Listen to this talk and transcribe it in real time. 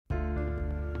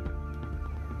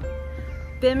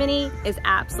Bimini is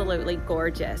absolutely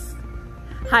gorgeous.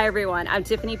 Hi everyone, I'm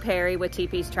Tiffany Perry with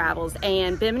TP's Travels,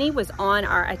 and Bimini was on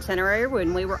our itinerary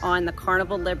when we were on the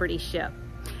Carnival Liberty ship.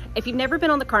 If you've never been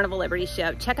on the Carnival Liberty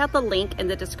ship, check out the link in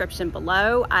the description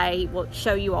below. I will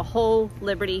show you a whole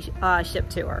Liberty ship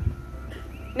tour.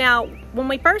 Now, when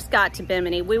we first got to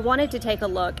Bimini, we wanted to take a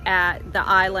look at the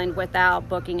island without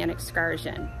booking an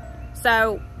excursion.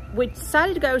 So we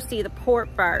decided to go see the port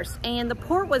first, and the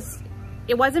port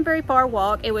it wasn't very far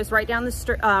walk. It was right down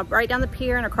the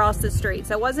pier and across the street,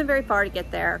 so it wasn't very far to get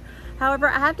there. However,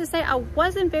 I have to say I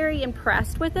wasn't very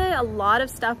impressed with it. A lot of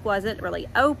stuff wasn't really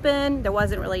open. There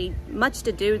wasn't really much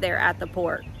to do there at the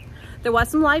port. There was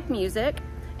some live music,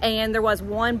 and there was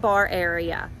one bar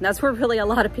area. And that's where really a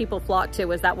lot of people flocked to,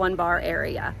 was that one bar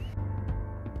area.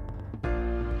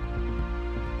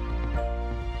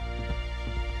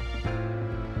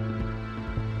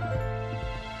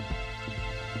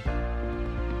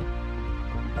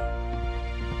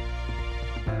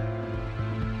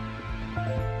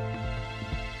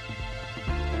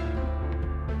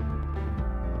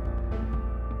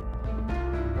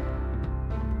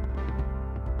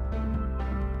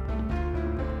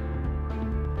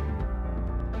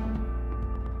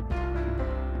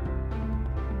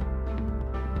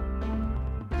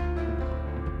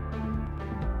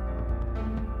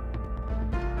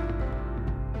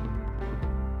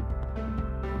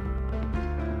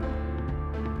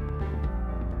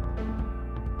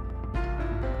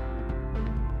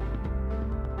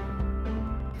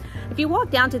 If you walk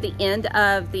down to the end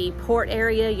of the port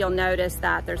area, you'll notice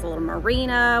that there's a little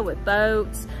marina with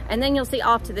boats, and then you'll see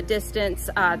off to the distance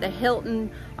the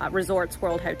Hilton Resorts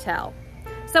World Hotel.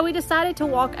 So we decided to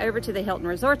walk over to the Hilton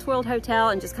Resorts World Hotel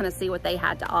and just kind of see what they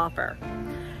had to offer.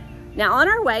 Now, on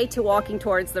our way to walking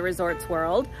towards the Resorts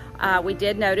World, we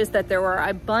did notice that there were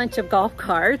a bunch of golf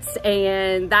carts,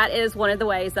 and that is one of the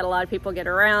ways that a lot of people get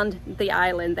around the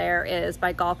island there, is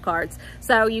by golf carts.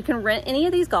 So you can rent any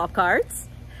of these golf carts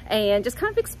and just kind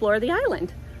of explore the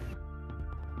island.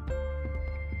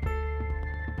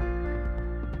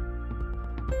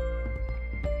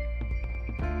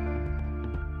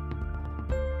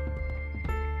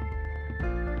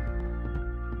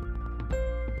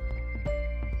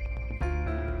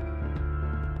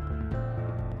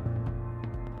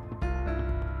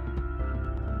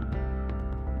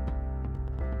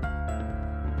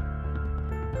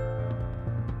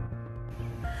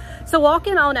 So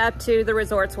walking on up to the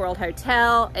Resorts World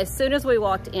Hotel, as soon as we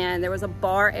walked in, there was a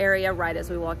bar area right as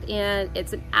we walked in.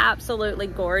 It's an absolutely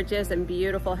gorgeous and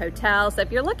beautiful hotel. So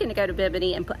if you're looking to go to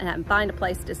Bimini and find a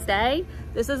place to stay,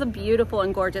 this is a beautiful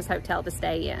and gorgeous hotel to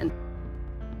stay in.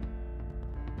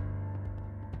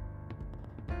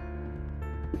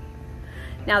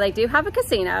 Now, they do have a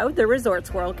casino, the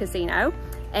Resorts World Casino,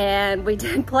 and we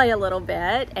did play a little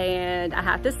bit, and I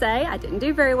have to say I didn't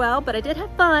do very well, but I did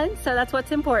have fun, so that's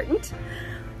what's important.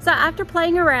 So after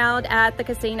playing around at the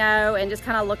casino and just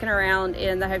kind of looking around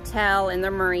in the hotel and the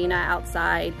marina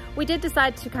outside, we did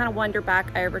decide to kind of wander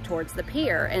back over towards the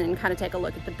pier and kind of take a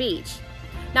look at the beach.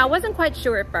 Now, I wasn't quite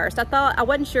sure at first. I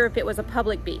wasn't sure if it was a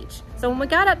public beach. So when we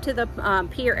got up to the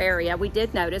pier area, we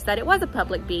did notice that it was a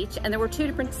public beach, and there were two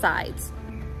different sides.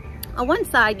 On one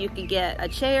side, you could get a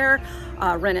chair,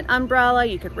 rent an umbrella,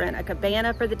 you could rent a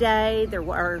cabana for the day. There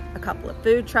were a couple of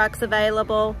food trucks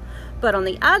available. But on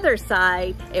the other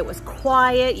side, it was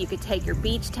quiet. You could take your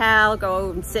beach towel,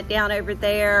 go and sit down over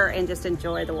there and just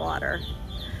enjoy the water.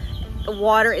 The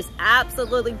water is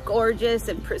absolutely gorgeous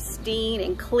and pristine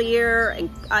and clear. And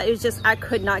it was just, I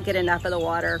could not get enough of the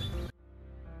water.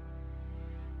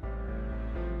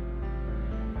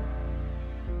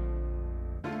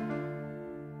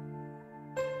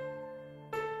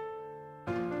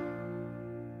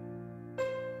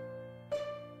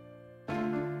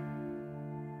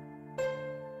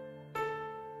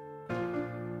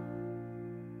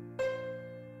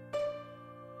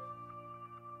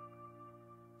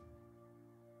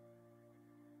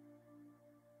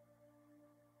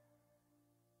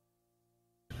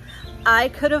 I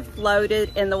could have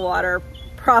floated in the water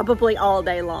probably all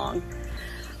day long.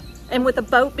 And with the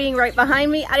boat being right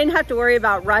behind me, I didn't have to worry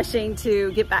about rushing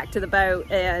to get back to the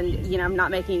boat and, you know,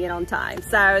 not making it on time.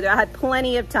 So I had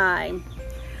plenty of time.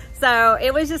 So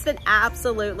it was just an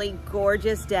absolutely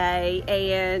gorgeous day,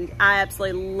 and I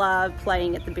absolutely loved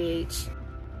playing at the beach.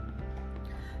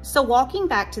 So walking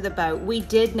back to the boat, we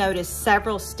did notice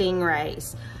several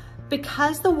stingrays.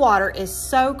 Because the water is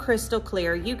so crystal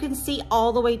clear, you can see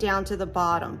all the way down to the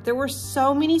bottom. There were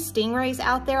so many stingrays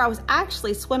out there. I was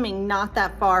actually swimming not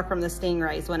that far from the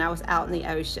stingrays when I was out in the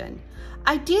ocean.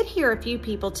 I did hear a few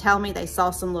people tell me they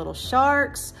saw some little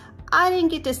sharks. I didn't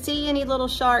get to see any little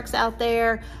sharks out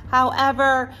there.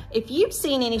 However, if you've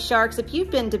seen any sharks, if you've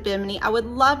been to Bimini, I would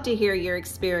love to hear your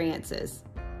experiences.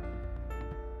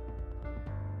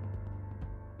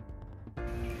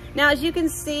 Now, as you can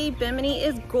see, Bimini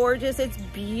is gorgeous. It's a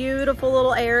beautiful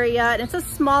little area, and it's a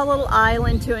small little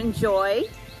island to enjoy.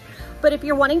 But if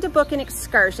you're wanting to book an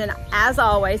excursion, as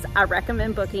always, I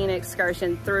recommend booking an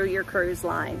excursion through your cruise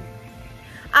line.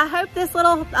 I hope this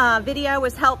little video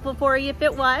was helpful for you. If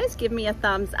it was, give me a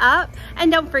thumbs up.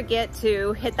 And don't forget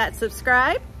to hit that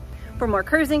subscribe for more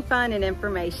cruising fun and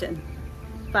information.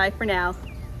 Bye for now.